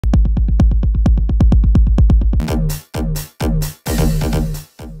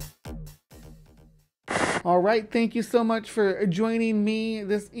All right, thank you so much for joining me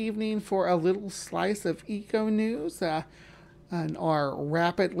this evening for a little slice of eco news. And our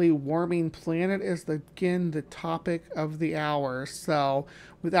rapidly warming planet is again the topic of the hour. So,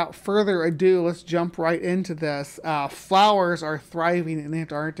 without further ado, let's jump right into this. Flowers are thriving in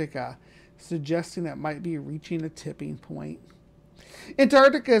Antarctica, suggesting it might be reaching a tipping point.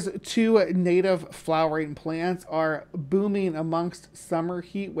 Antarctica's two native flowering plants are booming amongst summer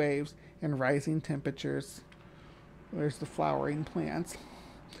heat waves and rising temperatures. There's the flowering plants.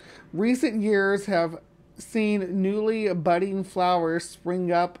 Recent years have seen newly budding flowers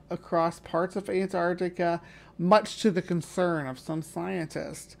spring up across parts of Antarctica, much to the concern of some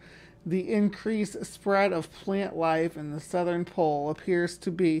scientists. The increased spread of plant life in the southern pole appears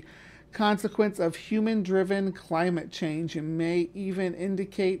to be consequence of human-driven climate change and may even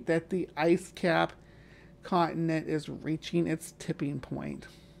indicate that the ice cap continent is reaching its tipping point.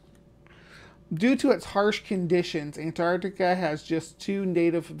 Due to its harsh conditions, Antarctica has just two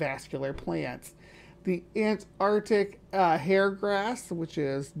native vascular plants. The Antarctic hairgrass, which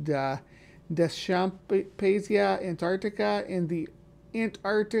is the Deschampesia antarctica, and the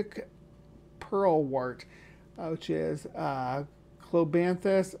Antarctic pearlwort, which is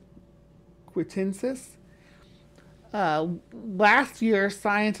Clobanthus quitensis. Last year,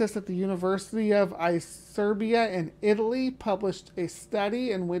 scientists at the University of Isernia in Italy published a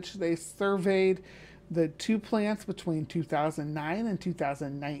study in which they surveyed the two plants between 2009 and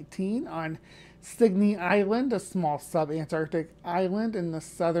 2019 on Cygne Island, a small sub-Antarctic island in the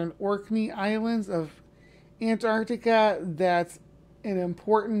southern Orkney Islands of Antarctica that's an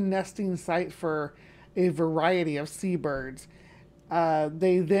important nesting site for a variety of seabirds.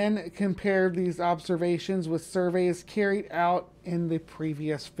 They then compared these observations with surveys carried out in the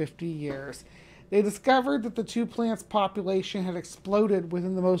previous 50 years. They discovered that the two plants' population had exploded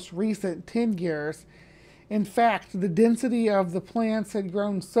within the most recent 10 years. In fact, the density of the plants had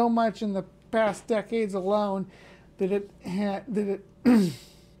grown so much in the past decades alone that it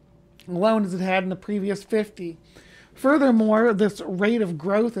alone as it had in the previous 50. Furthermore, this rate of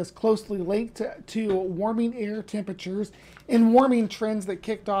growth is closely linked to warming air temperatures and warming trends that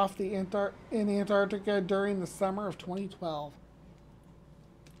kicked off in Antarctica during the summer of 2012.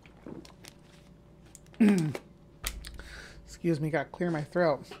 Excuse me, got to clear my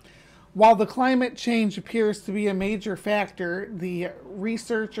throat. While the climate change appears to be a major factor, the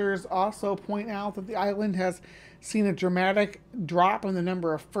researchers also point out that the island has seen a dramatic drop in the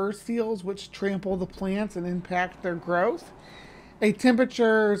number of fur seals, which trample the plants and impact their growth. As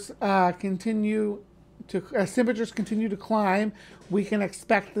temperatures continue to climb, we can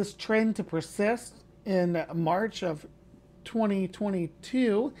expect this trend to persist. In March of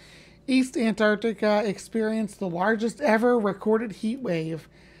 2022, East Antarctica experienced the largest ever recorded heat wave.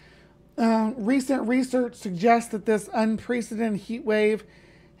 Recent research suggests that this unprecedented heat wave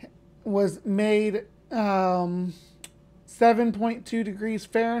was made 7.2 degrees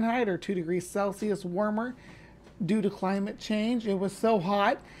Fahrenheit or 2 degrees Celsius warmer due to climate change. It was so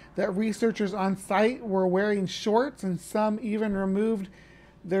hot that researchers on site were wearing shorts, and some even removed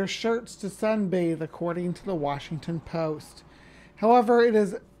their shirts to sunbathe, according to the Washington Post. However,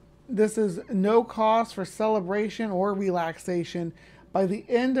 this is no cause for celebration or relaxation. By the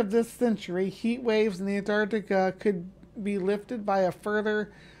end of this century, heat waves in the Antarctica could be lifted by a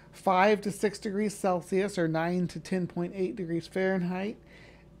further 5 to 6 degrees Celsius or 9 to 10.8 degrees Fahrenheit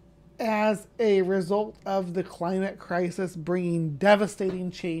as a result of the climate crisis bringing devastating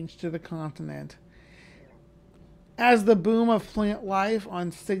change to the continent. As the boom of plant life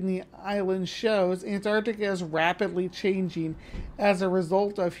on Cygne Island shows, Antarctica is rapidly changing as a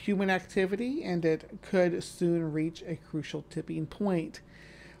result of human activity, and it could soon reach a crucial tipping point.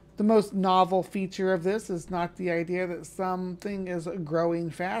 The most novel feature of this is not the idea that something is growing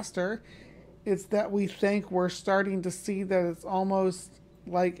faster. It's that we think we're starting to see that it's almost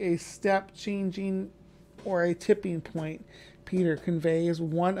like a step changing or a tipping point. Peter Conveys,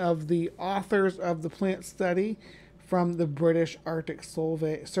 one of the authors of the plant study from the British Arctic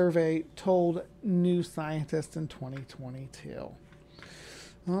Survey, told New Scientist in 2022.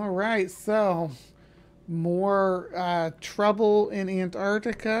 All right, so more trouble in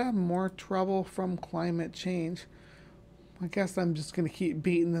Antarctica, more trouble from climate change. I guess I'm just going to keep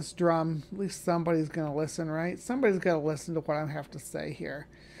beating this drum. At least somebody's going to listen, right? Somebody's got to listen to what I have to say here.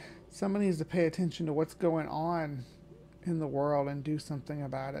 Somebody needs to pay attention to what's going on in the world and do something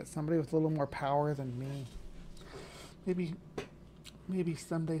about it. Somebody with a little more power than me. Maybe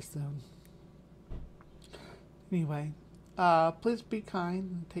someday soon. Anyway, please be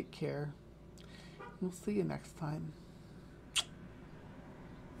kind and take care. We'll see you next time.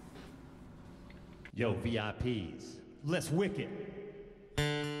 Yo, VIPs, let's wick it.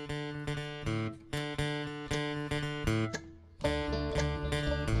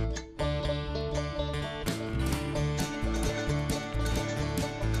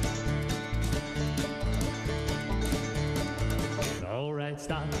 Alright,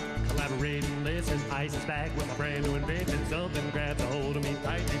 stop, collaborating, listen. Ice is back with a brand new invention. Something grabs a hold of me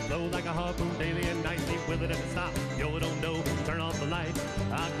tightly, flow like a harpoon daily and nightly. Will it ever stop? Yo, I don't know. Turn off the light.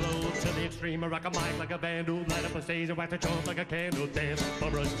 I glow to the extreme. I rock a mic like a vandal. Light up a stage and wax a trunk like a candle. Dance,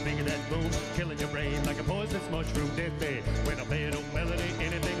 bum rush, finger that boom, killing your brain like a poisonous mushroom. Dead day. When I play it on melody,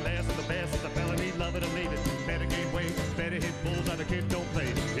 anything less than the best is a felony. Love it or leave it. Better gain weight, better hit bulls out the kid don't play.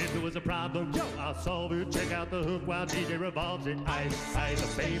 If there was a problem, yo, I'll solve it. Check out the hook while DJ revolves it. Ice,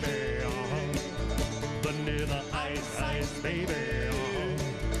 ice, baby. Vanilla ice, ice, baby.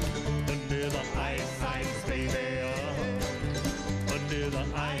 Vanilla ice, ice, baby. Vanilla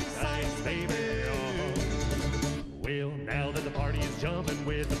ice, ice, baby. Well, now that the party is jumping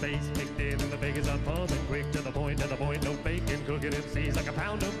with the bass kicked in and the Vegas are pumping, quick to the point, no faking, cooking MCs like a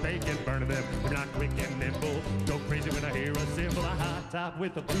pound of bacon, burning them, we're not quick and nimble, go crazy when I hear a cymbal, a high top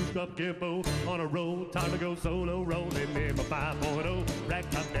with a boosted up gimbal, on a roll, time to go solo, rolling in my 5.0, rack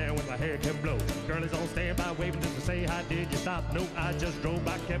top down when my hair can blow, girl is on standby, waving just to say hi, did you stop? No, I just drove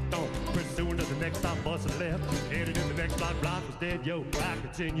by, kept on, pursuing to the next stop, busting left, headed in the next block was dead, yo, I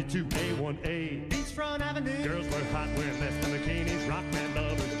continue to A1A, Beachfront Avenue, girls were hot, wearing less than bikinis, rock man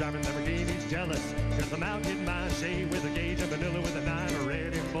lovers, driving Lamborghinis, jealous, cause I'm out getting my shade with a gauge and vanilla with a 9,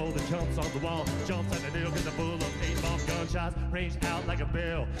 ready for the jumps on the wall, jumps at the nail, cause I'm full of 8-ball gunshots, ranged out like a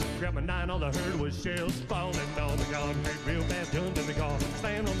bell, grab my 9, all I heard was shells, falling on the concrete, real fast, guns in the car,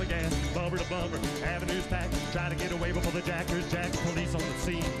 stand on the gas, bumper to bumper, avenues packed, try to get away before the jackers, police on the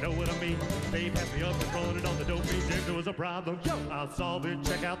scene, know what I mean, they passed me up and fronted on the dope beat, if there was a problem, yo, I'll solve it,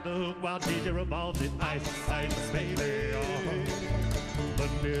 check out the hook while DJ revolves it, ice, ice, baby,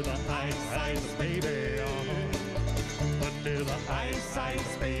 vanilla ice, ice, baby, vanilla ice,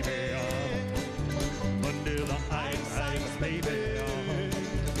 ice, baby, vanilla ice, ice, baby.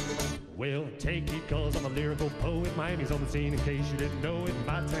 Well, take it cause I'm a lyrical poet. Miami's on the scene in case you didn't know it.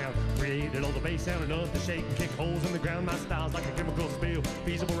 My town created all the bass sound enough to shake and kick holes in the ground. My style's like a chemical spill.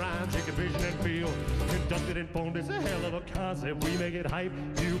 Feasible rhymes, chicken vision and feel. Conducted and formed is a hell of a concept. We make it hype.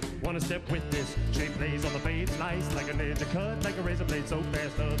 You wanna step with this? Shape plays on the fade, slice like a ninja cut, like a razor blade so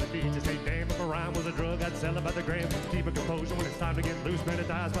fast. Other DJs say, damn, if a rhyme was a drug, I'd sell it by the gram. Keep a composure when it's time to get loose.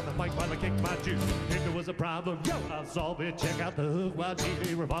 Meditize by the mic while I kick my juice. If there was a problem, yo, I'll solve it. Check out the hook while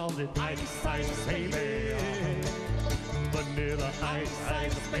DJ revolves it. Ice, ice, baby, vanilla ice,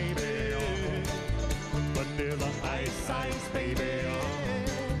 ice, baby, vanilla ice, ice, baby.